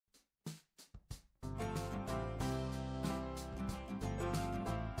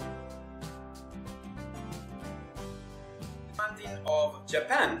funding of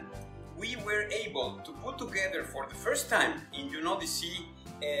Japan, we were able to put together for the first time in UNODC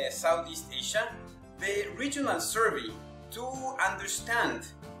Southeast Asia the regional survey to understand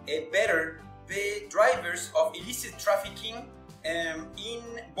better the drivers of illicit trafficking in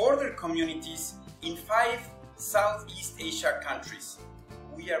border communities in 5 Southeast Asia countries.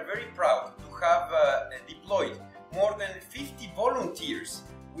 We are very proud to have deployed more than 50 volunteers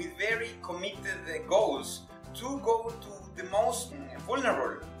with very committed goals to go to the most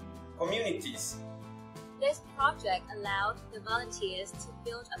vulnerable communities. This project allowed the volunteers to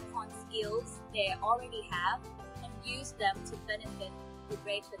build upon skills they already have and use them to benefit the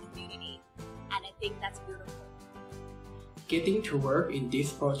greater community. And I think that's beautiful. Getting to work in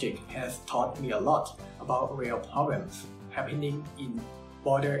this project has taught me a lot about real problems happening in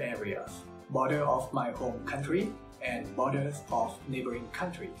border areas, border of my home country and borders of neighboring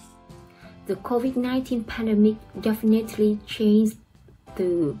countries. The COVID-19 pandemic definitely changed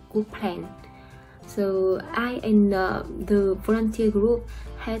the good plan. So I and the volunteer group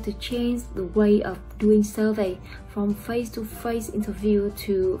had to change the way of doing survey from face-to-face interview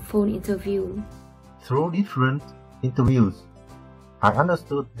to phone interview. Through different interviews, I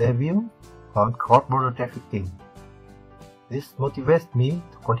understood their view on cross-border trafficking. This motivates me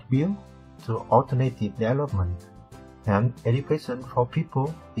to contribute to alternative development and education for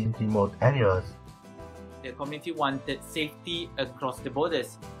people in remote areas. The community wanted safety across the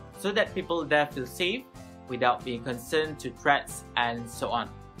borders so that people there feel safe without being concerned to threats and so on.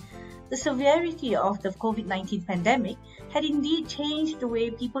 The severity of the COVID-19 pandemic had indeed changed the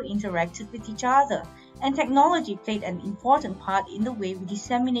way people interacted with each other, and technology played an important part in the way we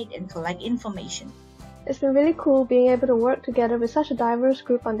disseminate and collect information. It's been really cool being able to work together with such a diverse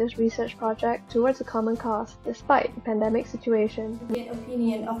group on this research project towards a common cause, despite the pandemic situation. The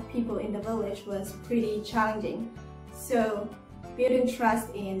opinion of people in the village was pretty challenging, so building trust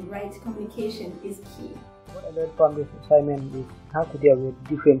in right communication is key. What I learned from this assignment is how to deal with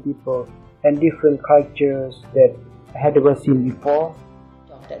different people and different cultures that I had never seen before.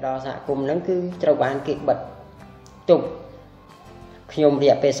 តែដល់សហគមន៍ហ្នឹងគឺត្រូវបានគេបិទទប់ខ្ញុំរ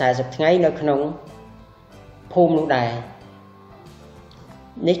យៈពេល40ថ្ងៃនៅក្នុងភូមិនោះដែរ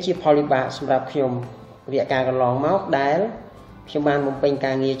នេះជាផលវិបាកសម្រាប់ខ្ញុំរយៈកាលកន្លងមកដែលខ្ញុំបានបំពេញ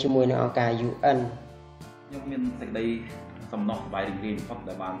ការងារជាមួយនឹងអង្គការ UN ខ្ញុំមានសេចក្តីសំណោះសប្បាយរីករាយបំផុត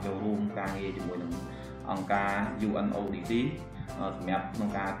ដែលបានចូលរួមការងារជាមួយនឹងអង្គការ UNODC សម្រាប់ក្នុង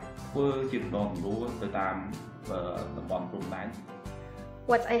ការធ្វើជាបន្តសម្រួលទៅតាមតំបន់ព្រំដែន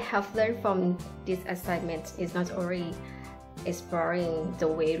What I have learned from this assignment is not only exploring the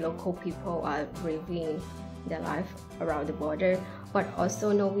way local people are living their life around the border, but also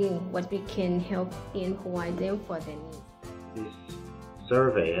knowing what we can help in provide them for their needs. This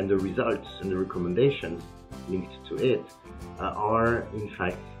survey and the results and the recommendations linked to it are in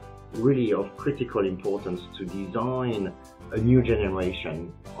fact really of critical importance to design a new generation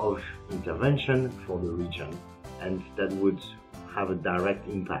of intervention for the region, and that would have a direct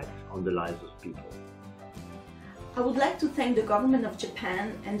impact on the lives of people. I would like to thank the government of Japan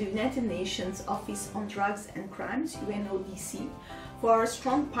and the United Nations Office on Drugs and Crimes, UNODC, for our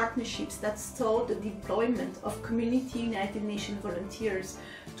strong partnerships that saw the deployment of community United Nations volunteers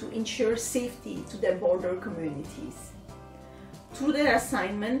to ensure safety to their border communities. Through their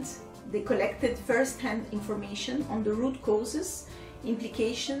assignment, they collected first-hand information on the root causes,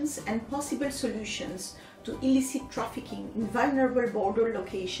 implications and possible solutions to illicit trafficking in vulnerable border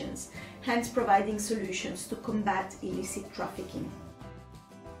locations, hence providing solutions to combat illicit trafficking.